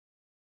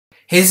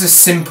Here's a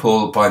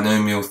simple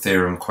binomial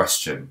theorem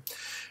question.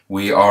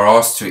 We are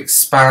asked to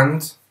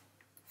expand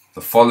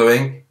the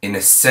following in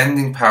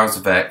ascending powers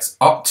of x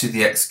up to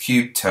the x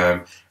cubed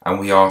term, and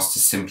we are asked to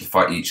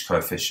simplify each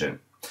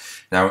coefficient.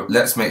 Now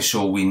let's make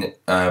sure we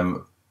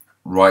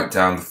write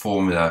down the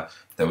formula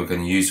that we're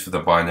going to use for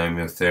the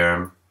binomial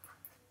theorem.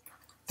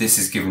 This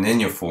is given in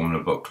your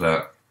formula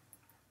booklet.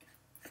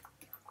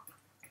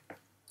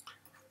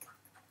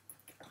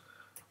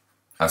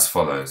 As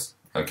follows.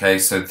 Okay,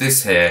 so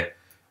this here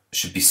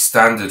should be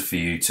standard for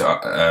you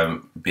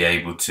to be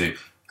able to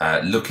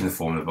look in the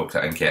formula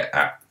booklet and get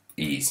at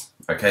ease.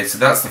 Okay, so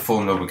that's the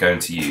formula we're going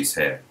to use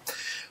here.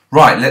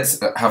 Right, let's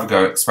have a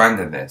go at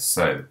expanding this.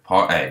 So,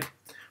 part A,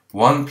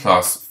 1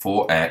 plus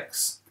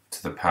 4x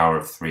to the power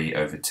of 3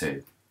 over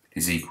 2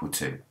 is equal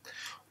to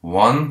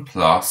 1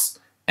 plus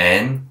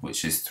n,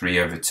 which is 3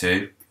 over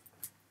 2,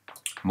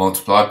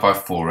 multiplied by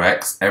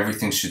 4x,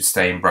 everything should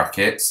stay in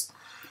brackets,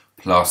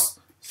 plus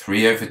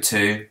 3 over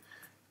 2,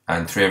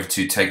 and 3 over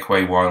 2 take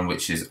away 1,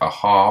 which is a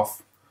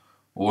half,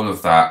 all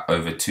of that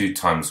over 2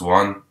 times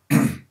 1,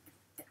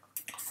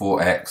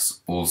 4x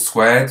all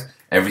squared,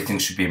 everything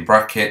should be in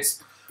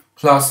brackets,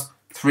 plus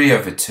 3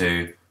 over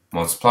 2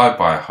 multiplied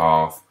by a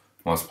half,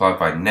 multiplied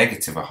by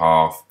negative a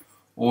half,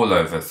 all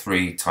over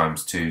 3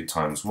 times 2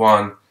 times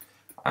 1,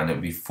 and it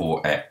would be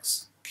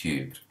 4x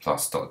cubed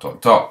plus dot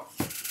dot dot.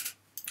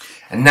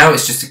 And now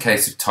it's just a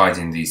case of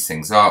tidying these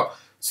things up.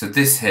 So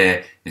this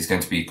here is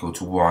going to be equal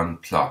to 1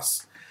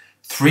 plus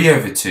 3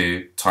 over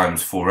 2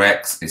 times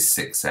 4x is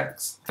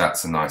 6x.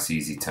 That's a nice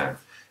easy term.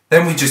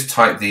 Then we just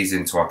type these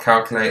into our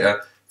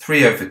calculator.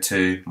 3 over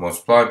 2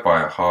 multiplied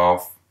by a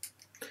half.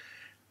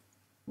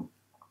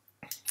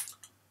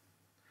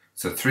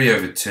 So 3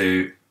 over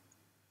 2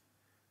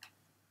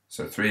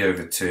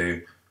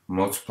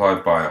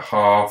 multiplied by a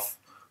half,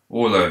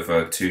 all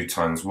over 2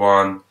 times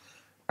 1,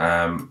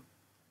 and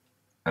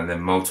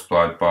then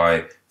multiplied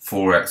by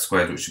 4x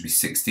squared, which would be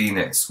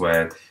 16x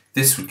squared.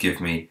 This would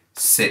give me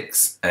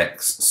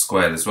 6x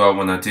squared as well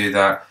when I do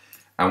that.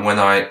 And when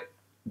I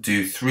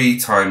do 3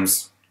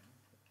 times,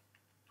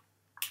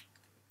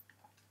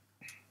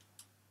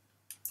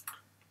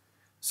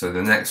 so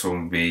the next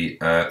one would be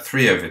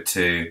 3 over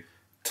 2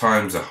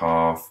 times a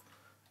half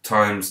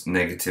times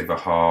negative a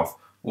half,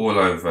 all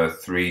over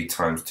 3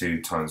 times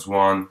 2 times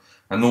 1,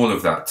 and all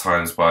of that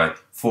times by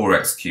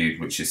 4x cubed,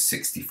 which is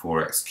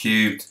 64x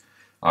cubed.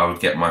 I would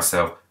get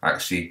myself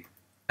actually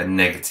a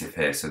negative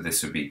here, so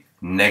this would be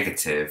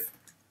negative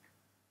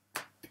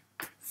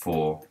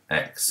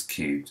 4x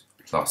cubed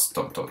plus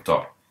dot dot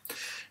dot.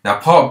 Now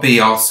part B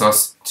asks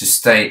us to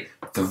state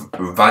the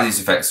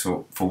values of x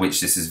for which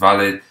this is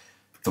valid.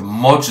 The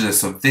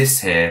modulus of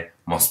this here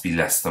must be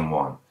less than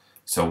 1.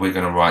 So we're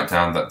going to write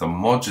down that the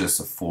modulus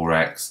of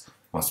 4x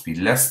must be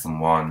less than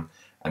 1,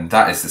 and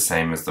that is the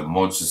same as the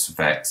modulus of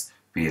x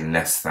being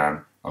less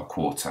than a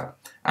quarter.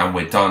 And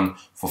we're done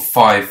for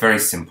 5 very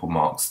simple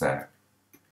marks there.